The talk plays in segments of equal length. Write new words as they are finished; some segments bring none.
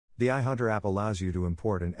The iHunter app allows you to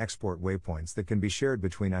import and export waypoints that can be shared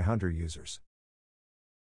between iHunter users.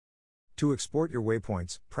 To export your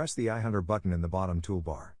waypoints, press the iHunter button in the bottom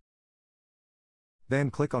toolbar.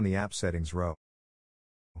 Then click on the App Settings row.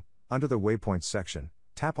 Under the Waypoints section,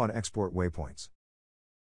 tap on Export Waypoints.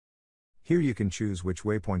 Here you can choose which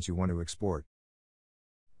waypoints you want to export.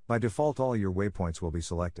 By default, all your waypoints will be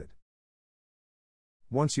selected.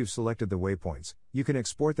 Once you've selected the waypoints, you can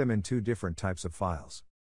export them in two different types of files.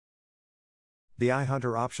 The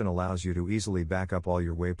iHunter option allows you to easily back up all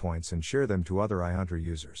your waypoints and share them to other iHunter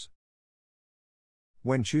users.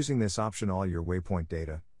 When choosing this option, all your waypoint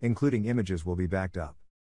data, including images, will be backed up.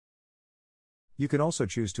 You can also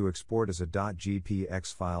choose to export as a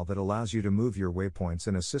 .gpx file that allows you to move your waypoints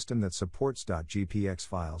in a system that supports .gpx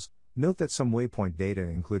files. Note that some waypoint data,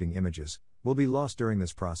 including images, will be lost during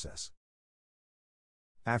this process.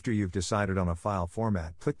 After you've decided on a file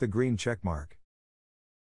format, click the green check mark.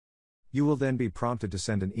 You will then be prompted to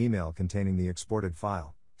send an email containing the exported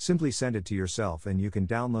file. Simply send it to yourself and you can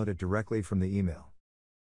download it directly from the email.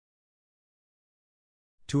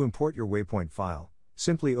 To import your waypoint file,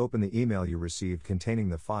 simply open the email you received containing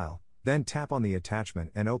the file, then tap on the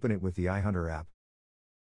attachment and open it with the iHunter app.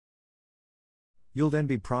 You'll then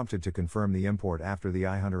be prompted to confirm the import after the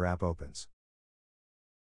iHunter app opens.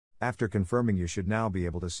 After confirming, you should now be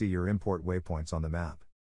able to see your import waypoints on the map.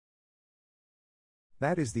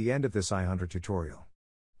 That is the end of this iHunter tutorial.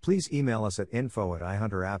 Please email us at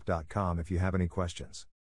info@ihunterapp.com if you have any questions.